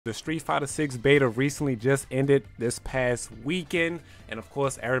The Street Fighter 6 beta recently just ended this past weekend, and of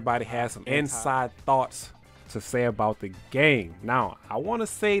course everybody has some inside thoughts to say about the game. Now, I want to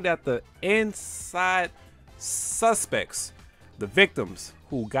say that the inside suspects, the victims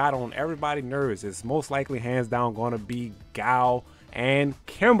who got on everybody's nerves, is most likely hands down going to be Gao and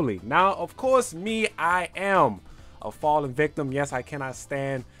Kimberly. Now, of course, I am a fallen victim. Yes, I cannot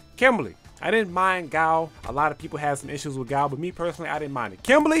stand Kimberly. I didn't mind Gao. A lot of people had some issues with Gao, but me personally, I didn't mind it.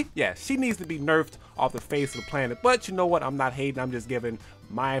 Kimberly, yeah, she needs to be nerfed off the face of the planet. But you know what? I'm not hating. I'm just giving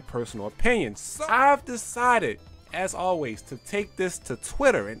my personal opinion. So I've decided, as always, to take this to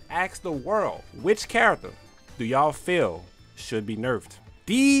Twitter and ask the world, which character do y'all feel should be nerfed?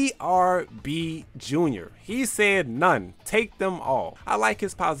 DRB Jr. He said none. Take them all. I like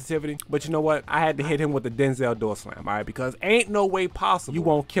his positivity, but you know what? I had to hit him with the Denzel door slam, all right? Because ain't no way possible you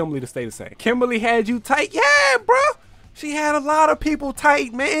want Kimberly to stay the same. Kimberly had you tight? Yeah, bro. She had a lot of people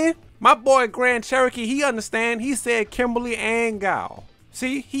tight, man. My boy Grand Cherokee, he understand. He said Kimberly and Gao.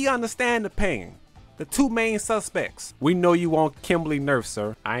 See, he understand the pain. The two main suspects. We know you want Kimberly nerfed,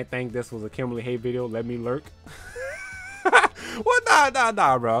 sir. I ain't think this was a Kimberly hate video. Let me lurk. Well,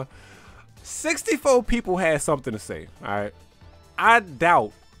 nah, bro. 64 people had something to say, alright? I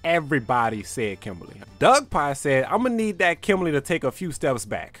doubt everybody said Kimberly. Doug Pie said, I'm gonna need that Kimberly to take a few steps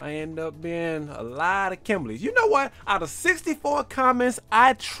back. I end up being a lot of Kimberlys. You know what? Out of 64 comments,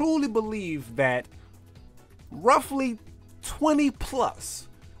 I truly believe that roughly 20 plus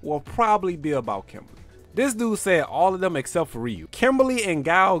will probably be about Kimberly. This dude said all of them except for Ryu. Kimberly and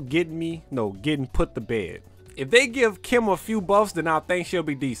Gao getting put to bed. If they give Kim a few buffs, then I think she'll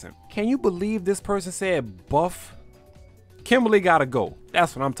be decent. Can you believe this person said buff? Kimberly gotta go.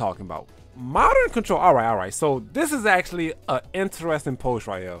 That's what I'm talking about. Modern control. All right. So this is actually an interesting post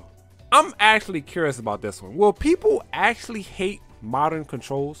right here. I'm actually curious about this one. Will people actually hate modern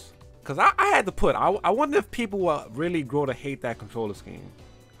controls? Because I had to put, I wonder if people will really grow to hate that controller scheme.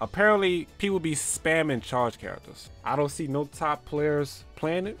 Apparently, people be spamming charge characters. I don't see no top players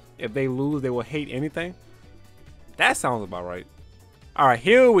playing it. If they lose, they will hate anything. That sounds about right. All right,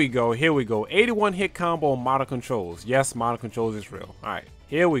 here we go. 81 hit combo on modern controls. Yes, modern controls is real. All right,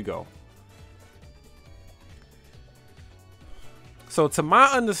 here we go. So to my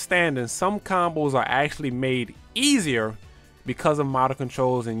understanding, some combos are actually made easier because of modern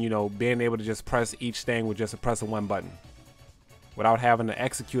controls and, you know, being able to just press each thing with just a press of one button without having to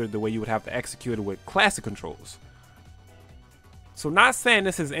execute it the way you would have to execute it with classic controls. So not saying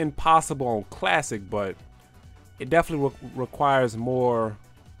this is impossible on classic, but it definitely requires more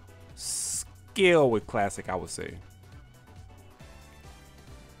skill with classic, I would say.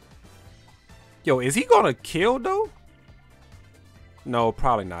 Yo, is he gonna kill though? No,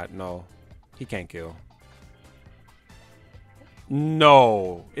 probably not. No, he can't kill.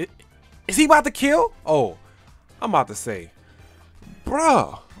 No. Is he about to kill? Oh, I'm about to say.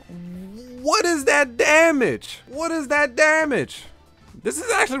 Bruh, what is that damage? What is that damage? This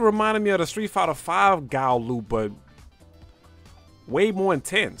is actually reminding me of the Street Fighter 5 Gao loop, but way more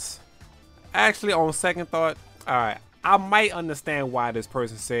intense. Actually, on second thought, alright, I might understand why this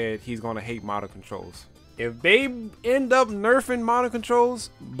person said he's gonna hate modern controls. If they end up nerfing modern controls,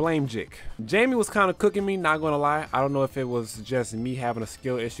 blame Jik. Jamie was kind of cooking me, not gonna lie. I don't know if it was just me having a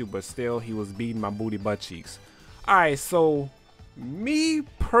skill issue, but still, he was beating my booty butt cheeks. Alright, so me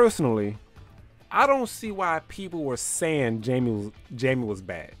personally, I don't see why people were saying Jamie was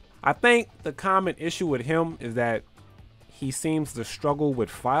bad. I think the common issue with him is that he seems to struggle with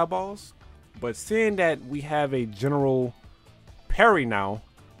fireballs. But seeing that we have a general parry now,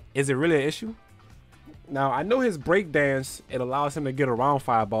 is it really an issue? Now, I know his breakdance, it allows him to get around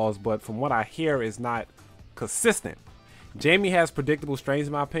fireballs, but from what I hear, is not consistent. Jamie has predictable strings,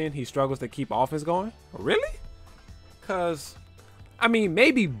 in my opinion. He struggles to keep offense going. Really? Because, I mean,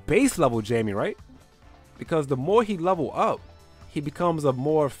 maybe base level Jamie, right? Because the more he level up, he becomes a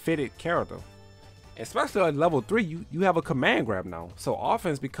more fitted character. Especially at level 3, you have a command grab now. So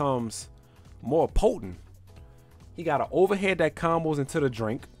offense becomes more potent. He got to overhead that combos into the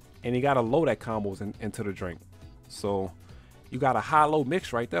drink, and he got to low that combos into the drink. So you got a high-low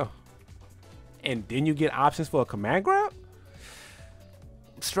mix right there. And then you get options for a command grab?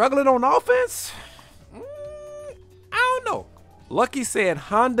 Struggling on offense? I don't know. Lucky said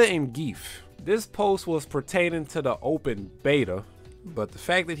Honda and Geef. This post was pertaining to the open beta, but the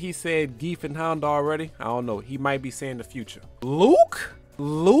fact that he said Geef and Honda already, I don't know. He might be saying the future. Luke?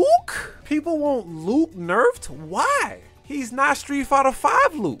 Luke? People want Luke nerfed? Why? He's not Street Fighter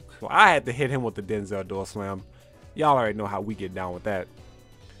 5 Luke. So I had to hit him with the Denzel door slam. Y'all already know how we get down with that.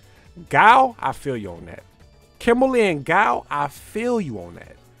 Gao, I feel you on that. Kimberly and Gao, I feel you on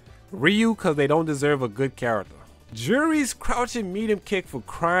that. Ryu, because they don't deserve a good character. Jury's crouching medium kick for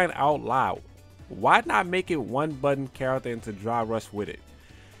crying out loud. Why not make it one button character into dry rush with it?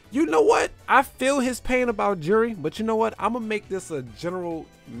 You know what? I feel his pain about Jury, but you know what? I'm gonna make this a general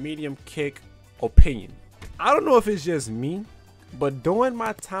medium kick opinion. I don't know if it's just me, but during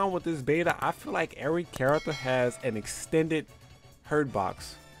my time with this beta, I feel like every character has an extended hurt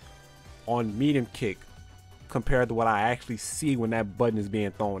box on medium kick compared to what I actually see when that button is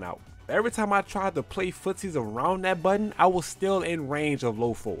being thrown out. Every time I tried to play footsies around that button, I was still in range of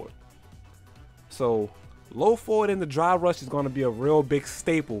low forward. So low forward in the dry rush is going to be a real big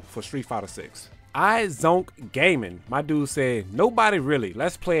staple for Street Fighter 6. iZonk Gaming, my dude said, nobody really,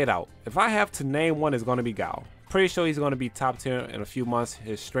 let's play it out. If I have to name one, it's going to be Gao. Pretty sure he's going to be top tier in a few months.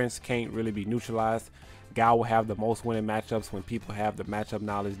 His strengths can't really be neutralized. Gao will have the most winning matchups when people have the matchup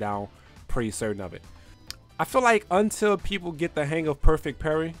knowledge down. Pretty certain of it. I feel like until people get the hang of perfect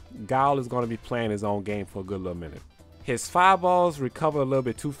parry, Gao is going to be playing his own game for a good little minute. His fireballs recover a little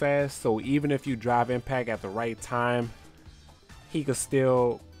bit too fast, so even if you drive impact at the right time, he could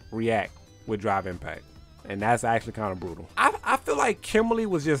still react with drive impact. And that's actually kind of brutal. I feel like Kimberly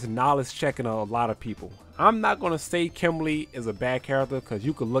was just knowledge checking a lot of people. I'm not going to say Kimberly is a bad character because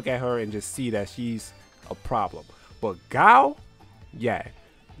you could look at her and just see that she's a problem. But Gao, yeah,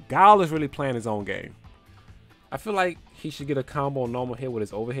 Gao is really playing his own game. I feel like he should get a combo on normal hit with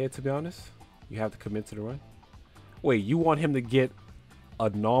his overhead, to be honest. You have to commit to the run. Wait, you want him to get a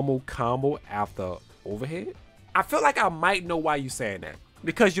normal combo after overhead? I feel like I might know why you're saying that.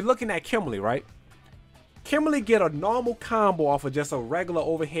 Because you're looking at Kimberly, right? Kimberly get a normal combo off of just a regular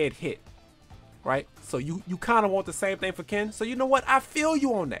overhead hit, right? So you kind of want the same thing for Ken. So you know what? I feel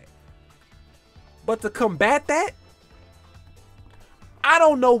you on that. But to combat that, I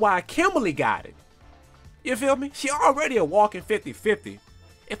don't know why Kimberly got it. You feel me? She already a walking 50-50.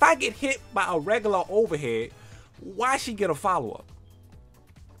 If I get hit by a regular overhead, why she get a follow-up?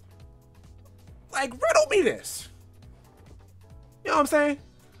 Like, riddle me this. You know what I'm saying?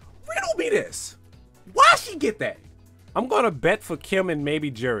 Riddle me this. Why she get that? I'm gonna bet for Kim and maybe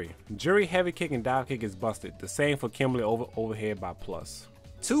Jury. Jury heavy kick and dive kick is busted. The same for Kimberly overhead by plus.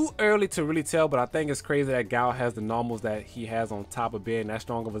 Too early to really tell, but I think it's crazy that Gao has the normals that he has on top of being that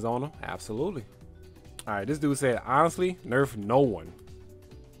strong of his owner. Absolutely. Alright, this dude said, honestly, nerf no one.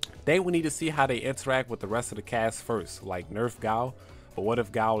 Think we need to see how they interact with the rest of the cast first. Like nerf Gao, but what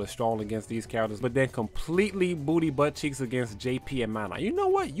if Gao is strong against these characters, but then completely booty butt cheeks against JP and Mana? You know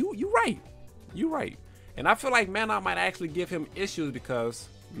what? You right. You right. And I feel like Manon might actually give him issues because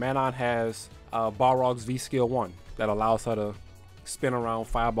Manon has Balrog's V skill 1 that allows her to spin around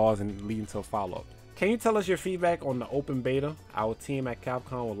fireballs and lead into a follow-up. Can you tell us your feedback on the open beta? Our team at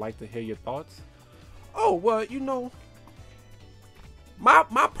Capcom would like to hear your thoughts. Oh, well, you know,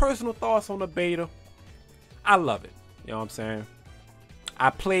 my personal thoughts on the beta, I love it. You know what I'm saying? I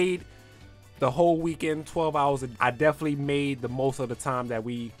played the whole weekend, 12 hours. I definitely made the most of the time that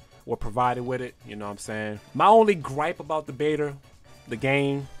we were provided with it. You know what I'm saying? My only gripe about the beta, the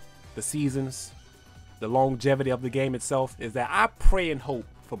game, the seasons, the longevity of the game itself is that I pray and hope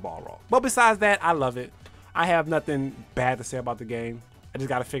for Balrog. But besides that, I love it. I have nothing bad to say about the game. I just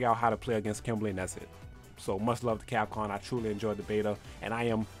got to figure out how to play against Kimberly, and that's it. So much love to Capcom. I truly enjoyed the beta, and I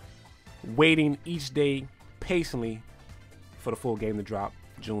am waiting each day patiently for the full game to drop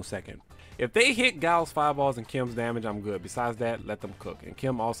June 2nd. If they hit Gao's fireballs and Kim's damage, I'm good. Besides that, let them cook. And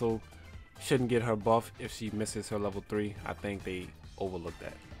Kim also shouldn't get her buff if she misses her level 3. I think they overlooked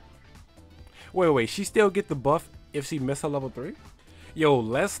that. Wait, she still get the buff if she missed her level 3? Yo,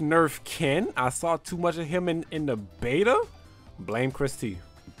 let's nerf Ken. I saw too much of him in the beta. Blame Chris T.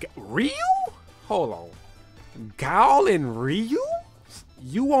 Ryu? Hold on. Gao and Ryu?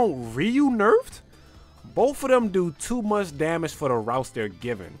 You want Ryu nerfed? Both of them do too much damage for the routes they're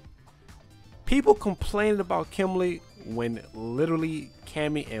given. People complaining about Kimberly when literally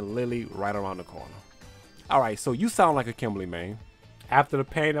Cammy and Lily right around the corner. Alright, so you sound like a Kimberly main. After the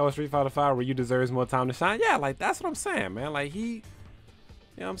pain that was Street Fighter 5, Ryu deserves more time to shine. Yeah, like that's what I'm saying, man. Like he, you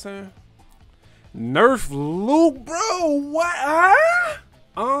know what I'm saying? Nerf Luke, bro. What?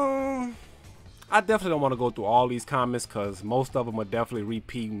 Huh? I definitely don't want to go through all these comments because most of them are definitely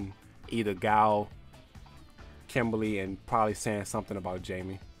repeating either Gao, Kimberly, and probably saying something about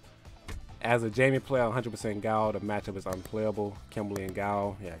Jamie. As a Jamie player, 100% Gao. The matchup is unplayable. Kimberly and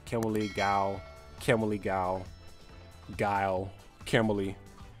Gao. Yeah, Kimberly, Gao, Kimberly, Gao, Guile, Kimberly.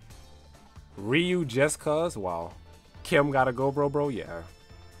 Ryu just cuz? Wow. Kim gotta go, bro? Yeah.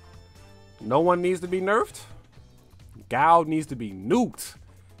 No one needs to be nerfed. Gao needs to be nuked.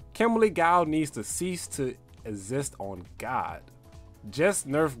 Kimberly, Gao needs to cease to exist on God. Just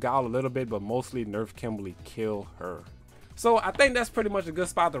nerf Gal a little bit, but mostly nerf Kimberly, kill her. So I think that's pretty much a good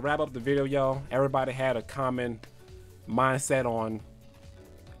spot to wrap up the video, y'all. Everybody had a common mindset on,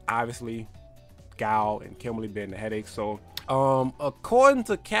 obviously, Gal and Kimberly being the headache. So according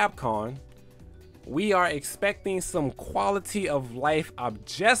to Capcom, we are expecting some quality of life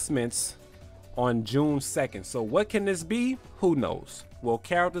adjustments on June 2nd. So what can this be? Who knows? Will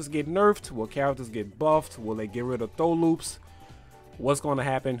characters get nerfed? Will characters get buffed? Will they get rid of throw loops? What's going to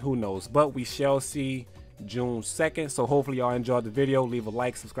happen? Who knows? But we shall see June 2nd. So hopefully y'all enjoyed the video. Leave a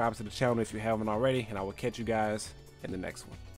like, subscribe to the channel if you haven't already, and I will catch you guys in the next one.